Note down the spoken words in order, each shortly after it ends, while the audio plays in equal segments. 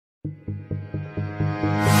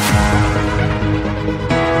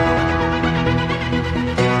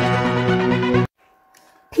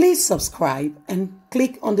Please subscribe and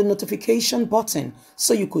click on the notification button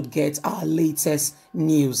so you could get our latest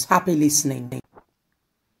news. Happy listening.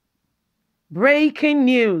 Breaking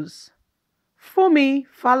news. Funmi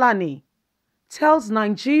Falana tells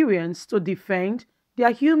Nigerians to defend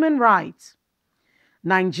their human rights.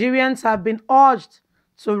 Nigerians have been urged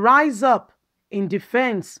to rise up in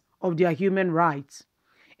defense of their human rights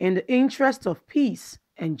in the interest of peace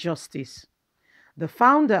and justice. The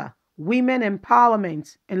founder, Women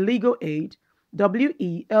Empowerment and Legal Aid,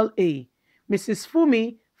 WELA, Mrs.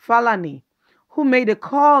 Funmi Falana, who made a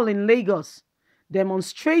call in Lagos,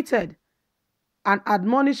 demonstrated and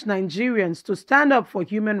admonished Nigerians to stand up for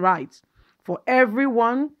human rights for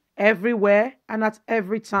everyone, everywhere, and at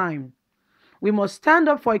every time. We must stand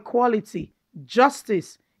up for equality,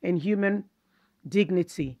 justice, and human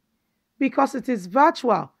dignity because it is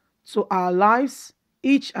virtual to our lives,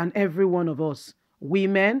 each and every one of us,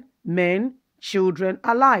 women, men, children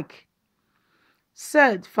alike,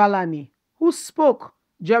 said Falana, who spoke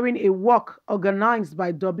during a walk organized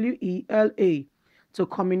by WELA to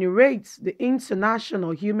commemorate the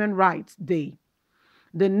International Human Rights Day.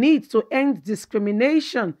 The need to end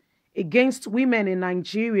discrimination against women in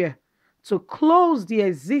Nigeria to close the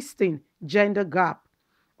existing gender gap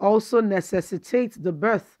also necessitates the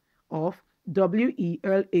birth of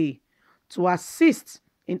WELA to assist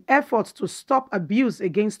in efforts to stop abuse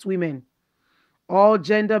against women. All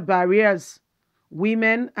gender barriers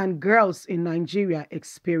women and girls in Nigeria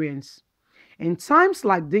experience. In times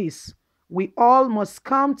like this, we all must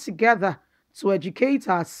come together to educate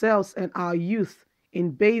ourselves and our youth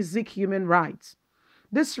in basic human rights.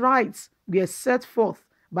 These rights were set forth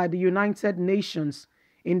by the United Nations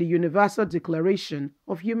in the Universal Declaration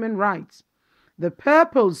of Human Rights. The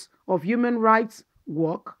purpose of human rights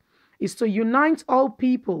work is to unite all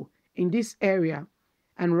people in this area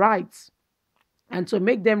and rights and to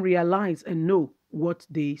make them realize and know what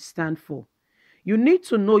they stand for. You need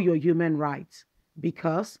to know your human rights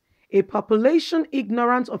because a population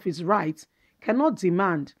ignorant of its rights cannot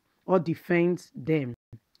demand or defend them.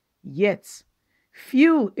 Yet,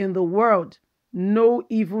 few in the world know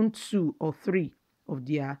even 2 or 3 of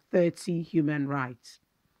their 30 human rights.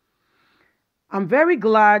 I'm very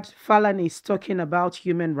glad Falana is talking about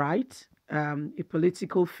human rights, a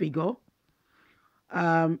political figure.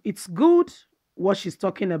 It's good what she's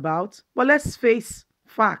talking about, but let's face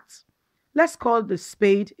facts. Let's call the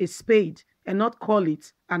spade a spade and not call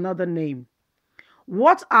it another name.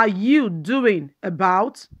 What are you doing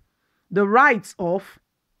about the rights of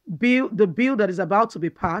the bill that is about to be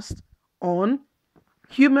passed on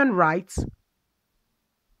human rights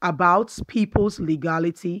about people's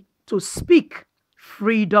legality to speak,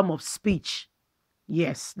 freedom of speech?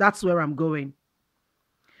 Yes, that's where I'm going.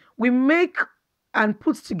 We make and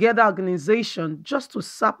put together organizations just to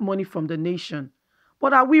sap money from the nation.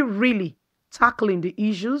 But are we really tackling the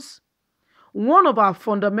issues? One of our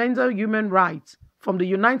fundamental human rights from the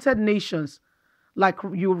United Nations, like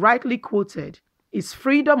you rightly quoted, is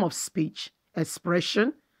freedom of speech,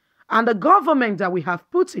 expression, and the government that we have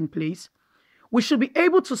put in place, we should be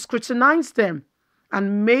able to scrutinize them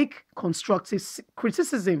and make constructive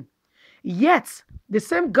criticism. Yet, the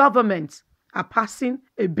same government are passing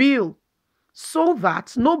a bill so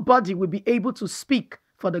that nobody will be able to speak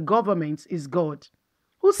for the government is God.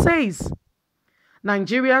 Who says?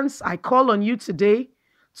 Nigerians, I call on you today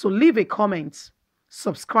to leave a comment,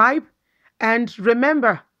 subscribe, and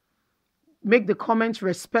remember, make the comment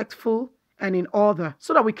respectful and in order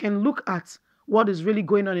so that we can look at what is really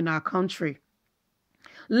going on in our country.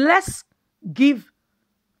 Let's give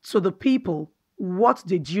to the people what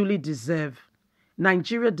they duly deserve.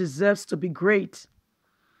 Nigeria deserves to be great.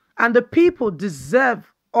 And the people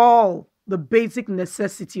deserve all the basic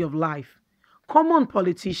necessity of life. Come on,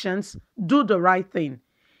 politicians, do the right thing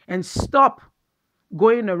and stop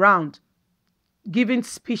going around giving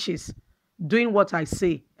speeches, doing what I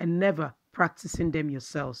say, and never practicing them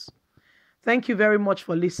yourselves. Thank you very much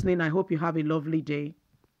for listening. I hope you have a lovely day.